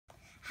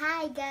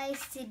Hi guys,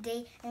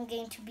 today I'm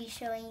going to be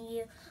showing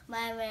you my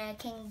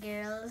American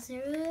Girl's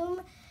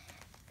room.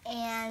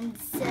 And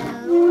so,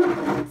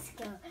 let's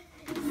go.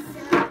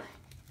 So,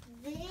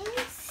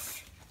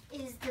 this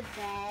is the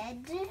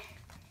bed.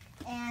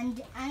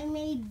 And I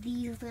made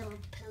these little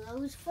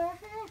pillows for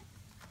her.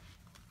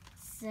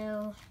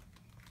 So,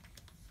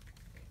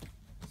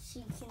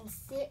 she can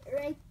sit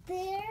right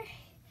there.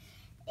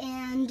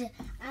 And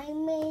I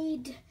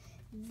made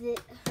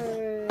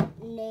her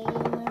name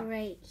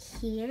right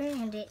here,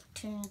 and it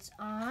turns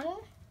on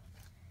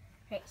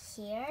right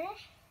here.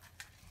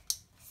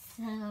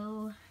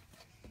 So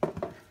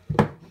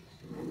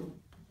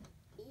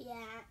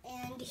yeah,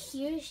 and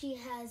here she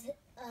has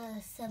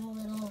some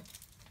little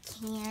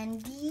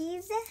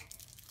candies,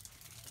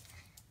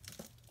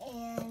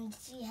 and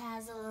she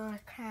has a little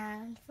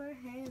crown for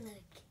her.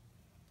 Look,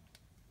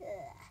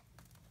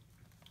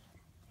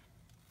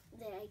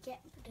 there, I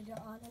can't put it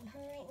on her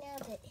right now,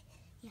 but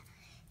yeah.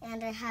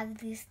 And I have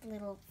this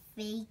little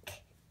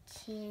fake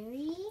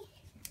cherry.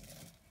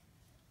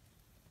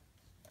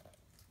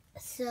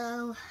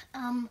 So,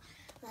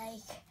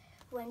 like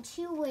when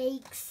she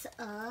wakes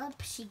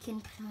up, she can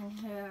put on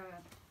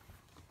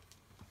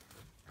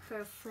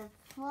her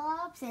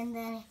flip-flops, and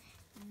then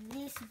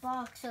this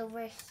box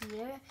over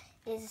here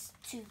is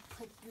to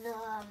put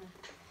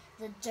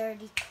the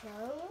dirty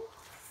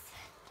clothes.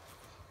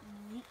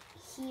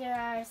 Here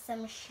are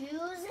some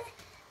shoes.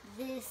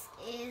 This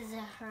is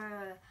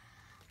her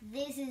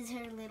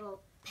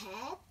little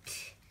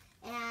pet,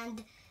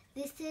 and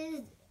this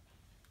is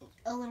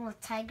a little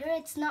tiger.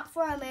 It's not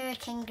for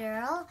American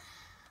Girl,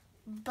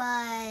 but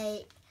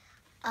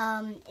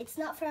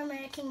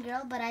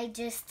I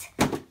just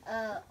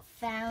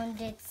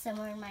found it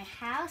somewhere in my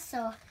house,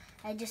 so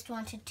I just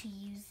wanted to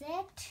use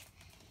it.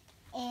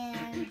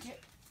 And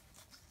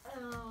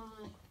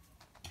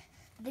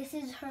this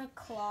is her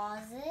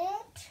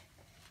closet.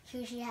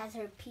 Here she has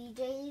her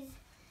PJs.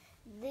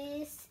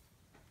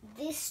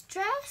 This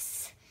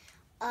dress,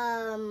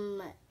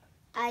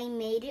 I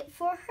made it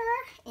for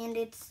her, and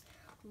it's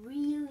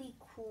really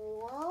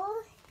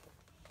cool.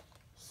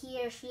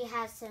 Here she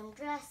has some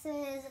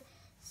dresses,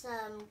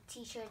 some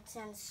t-shirts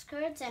and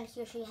skirts, and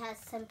here she has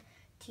some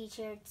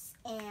t-shirts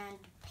and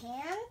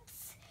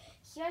pants.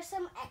 Here are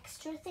some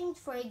extra things.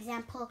 For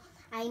example,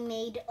 I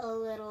made a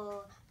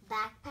little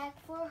backpack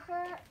for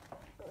her,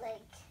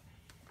 like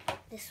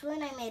this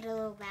one. I made a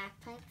little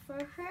backpack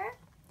for her.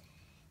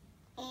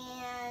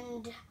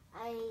 And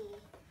I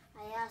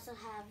also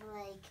have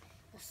like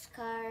a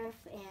scarf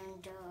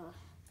and a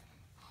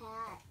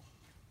hat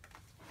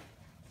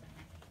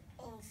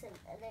and some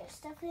other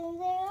stuff in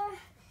there.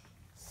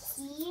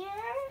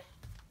 Here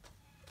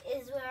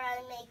is where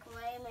I make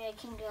my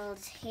American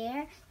Girl's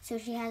hair. So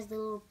she has the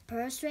little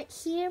purse right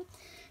here.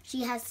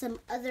 She has some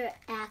other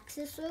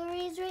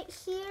accessories right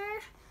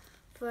here.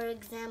 For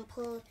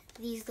example,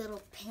 these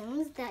little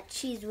pins that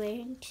she's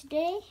wearing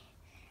today,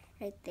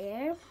 right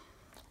there.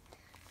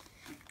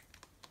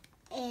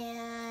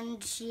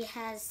 And she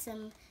has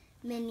some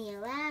mini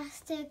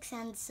elastics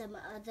and some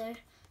other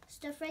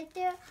stuff right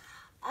there.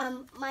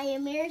 My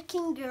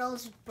American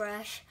Girl's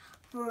brush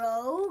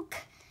broke.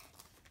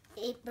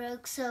 It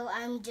broke, so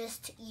I'm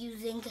just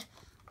using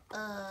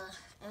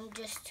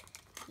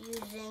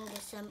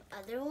some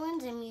other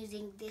ones. I'm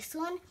using this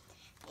one,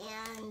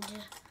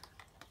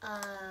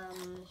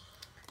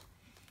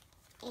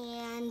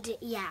 and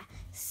yeah.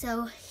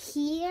 So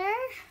here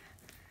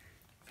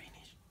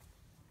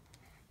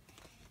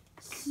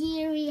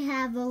we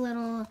have a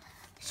little,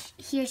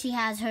 here she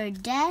has her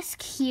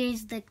desk,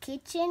 here's the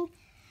kitchen,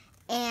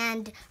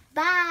 and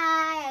bye!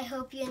 I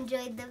hope you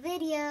enjoyed the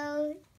video.